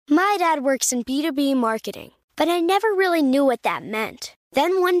My dad works in B2B marketing, but I never really knew what that meant.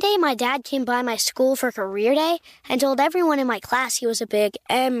 Then one day my dad came by my school for career day and told everyone in my class he was a big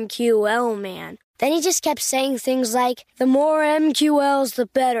MQL man. Then he just kept saying things like, the more MQLs, the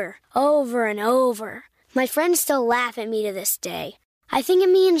better, over and over. My friends still laugh at me to this day. I think it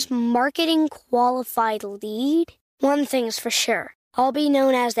means marketing qualified lead. One thing's for sure, I'll be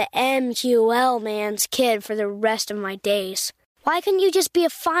known as the MQL man's kid for the rest of my days. Why couldn't you just be a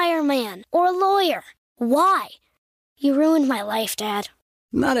fireman or a lawyer? Why? You ruined my life, Dad.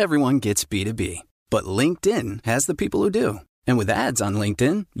 Not everyone gets B2B, but LinkedIn has the people who do. And with ads on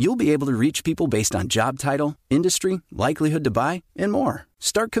LinkedIn, you'll be able to reach people based on job title, industry, likelihood to buy, and more.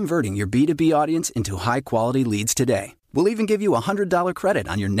 Start converting your B2B audience into high-quality leads today. We'll even give you a $100 credit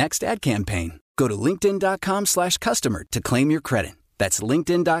on your next ad campaign. Go to linkedin.com/customer to claim your credit. That's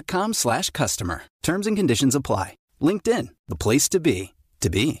linkedin.com/customer. Terms and conditions apply. LinkedIn, the place to be, to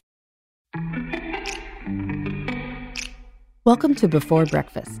be. Welcome to Before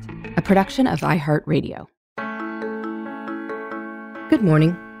Breakfast, a production of iHeartRadio. Good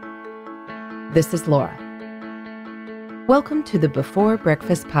morning. This is Laura. Welcome to the Before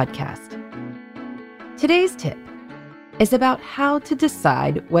Breakfast podcast. Today's tip is about how to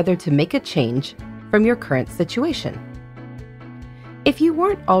decide whether to make a change from your current situation. If you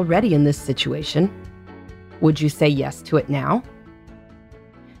weren't already in this situation, would you say yes to it now?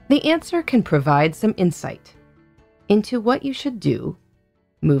 The answer can provide some insight into what you should do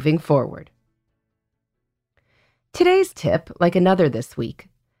moving forward. Today's tip, like another this week,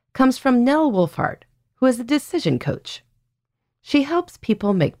 comes from Nell Wolfhard, who is a decision coach. She helps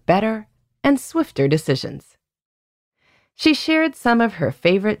people make better and swifter decisions. She shared some of her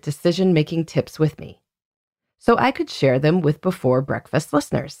favorite decision-making tips with me, so I could share them with Before Breakfast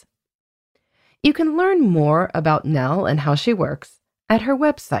listeners. You can learn more about Nell and how she works at her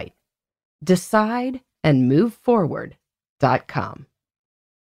website, decideandmoveforward.com.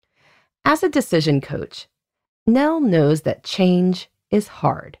 As a decision coach, Nell knows that change is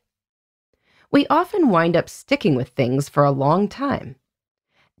hard. We often wind up sticking with things for a long time,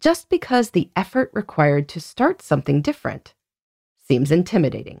 just because the effort required to start something different seems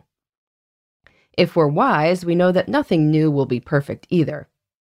intimidating. If we're wise, we know that nothing new will be perfect either.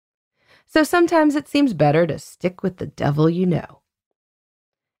 So sometimes it seems better to stick with the devil you know.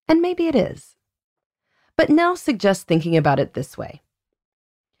 And maybe it is. But Nell suggests thinking about it this way.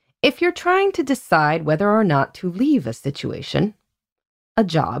 If you're trying to decide whether or not to leave a situation, a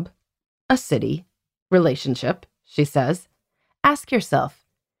job, a city, relationship, she says, ask yourself,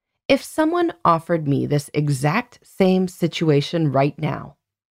 if someone offered me this exact same situation right now,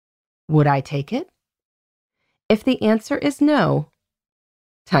 would I take it? If the answer is no,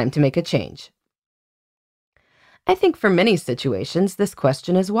 time to make a change. I think for many situations, this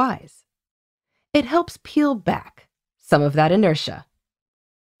question is wise. It helps peel back some of that inertia.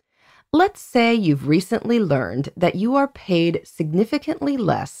 Let's say you've recently learned that you are paid significantly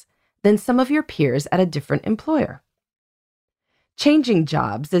less than some of your peers at a different employer. Changing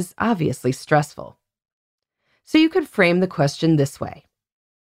jobs is obviously stressful. So you could frame the question this way.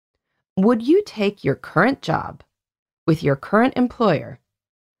 Would you take your current job with your current employer,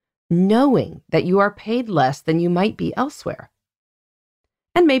 knowing that you are paid less than you might be elsewhere?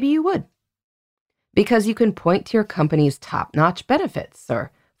 And maybe you would, because you can point to your company's top-notch benefits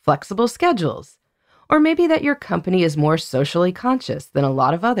or flexible schedules, or maybe that your company is more socially conscious than a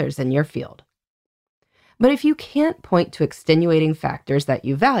lot of others in your field. But if you can't point to extenuating factors that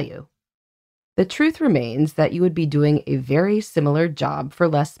you value, the truth remains that you would be doing a very similar job for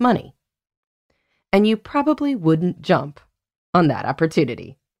less money, and you probably wouldn't jump on that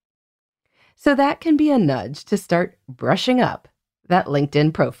opportunity. So that can be a nudge to start brushing up that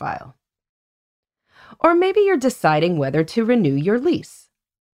LinkedIn profile. Or maybe you're deciding whether to renew your lease.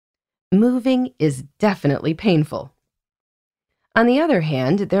 Moving is definitely painful. On the other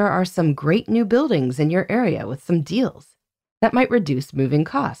hand, there are some great new buildings in your area with some deals that might reduce moving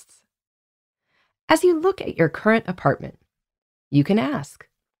costs. As you look at your current apartment, you can ask,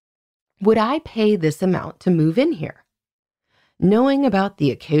 would I pay this amount to move in here? Knowing about the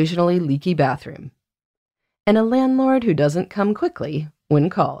occasionally leaky bathroom and a landlord who doesn't come quickly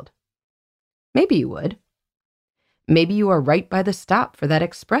when called. Maybe you would. Maybe you are right by the stop for that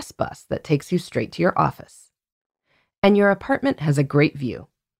express bus that takes you straight to your office, and your apartment has a great view.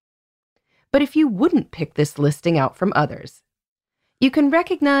 But if you wouldn't pick this listing out from others, you can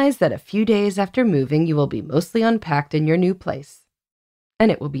recognize that a few days after moving, you will be mostly unpacked in your new place,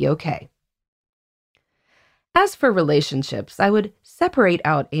 and it will be okay. As for relationships, I would separate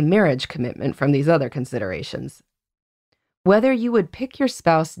out a marriage commitment from these other considerations. Whether you would pick your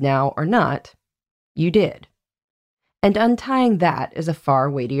spouse now or not, you did. And untying that is a far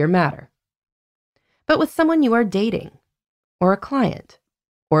weightier matter. But with someone you are dating, or a client,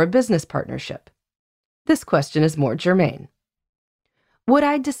 or a business partnership, this question is more germane. Would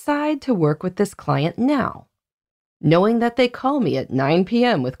I decide to work with this client now, knowing that they call me at 9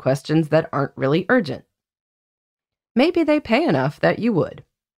 p.m. with questions that aren't really urgent? Maybe they pay enough that you would,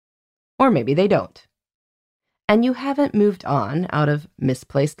 or maybe they don't, and you haven't moved on out of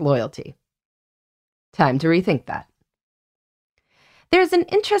misplaced loyalty. Time to rethink that. There's an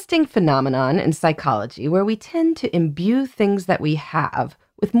interesting phenomenon in psychology where we tend to imbue things that we have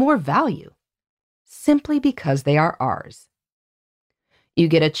with more value, simply because they are ours. You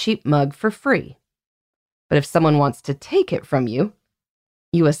get a cheap mug for free, but if someone wants to take it from you,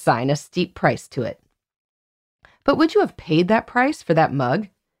 you assign a steep price to it. But would you have paid that price for that mug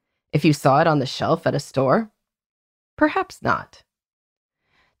if you saw it on the shelf at a store? Perhaps not.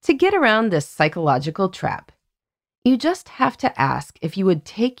 To get around this psychological trap, you just have to ask if you would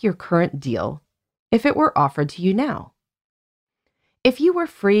take your current deal if it were offered to you now. If you were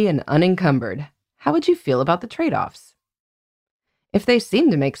free and unencumbered, how would you feel about the trade-offs? If they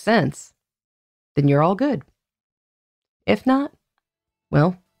seem to make sense, then you're all good. If not,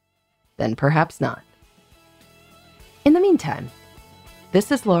 well, then perhaps not. In the meantime,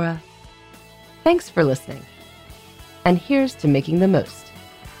 this is Laura. Thanks for listening. And here's to making the most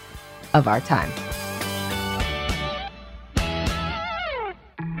of our time.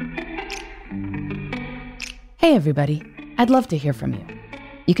 Hey everybody, I'd love to hear from you.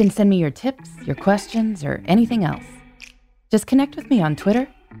 You can send me your tips, your questions, or anything else. Just connect with me on Twitter,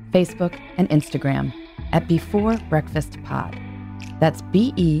 Facebook, and Instagram at Before Breakfast Pod. That's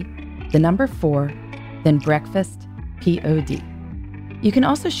BE, the number 4, then breakfast, POD. You can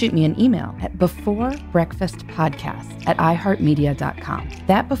also shoot me an email at beforebreakfastpodcast@iheartmedia.com.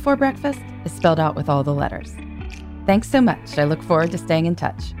 That Before Breakfast is spelled out with all the letters. Thanks so much. I look forward to staying in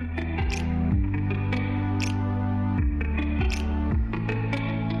touch.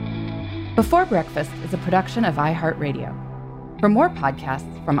 Before Breakfast is a production of iHeartRadio. For more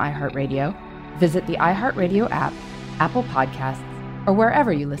podcasts from iHeartRadio, visit the iHeartRadio app, Apple Podcasts, or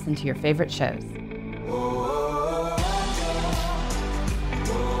wherever you listen to your favorite shows.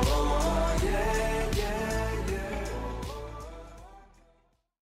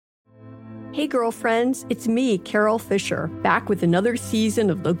 Hey girlfriends, it's me, Carol Fisher, back with another season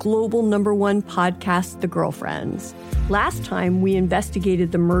of the global #1 podcast, The Girlfriends. Last time, we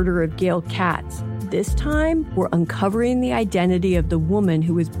investigated the murder of Gail Katz. This time, we're uncovering the identity of the woman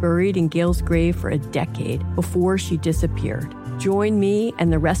who was buried in Gail's grave for a decade before she disappeared. Join me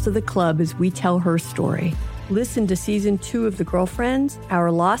and the rest of the club as we tell her story. Listen to Season 2 of The Girlfriends,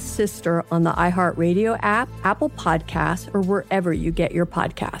 Our Lost Sister on the iHeartRadio app, Apple Podcasts, or wherever you get your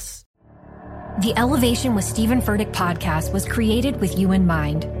podcasts. The Elevation with Stephen Furtick podcast was created with you in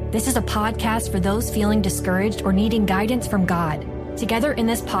mind. This is a podcast for those feeling discouraged or needing guidance from God. Together in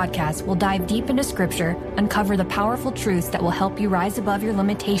this podcast, we'll dive deep into Scripture, uncover the powerful truths that will help you rise above your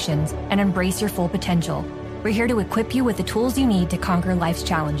limitations and embrace your full potential. We're here to equip you with the tools you need to conquer life's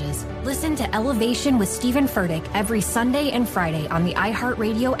challenges. Listen to Elevation with Stephen Furtick every Sunday and Friday on the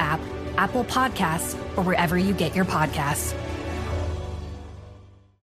iHeartRadio app, Apple Podcasts, or wherever you get your podcasts.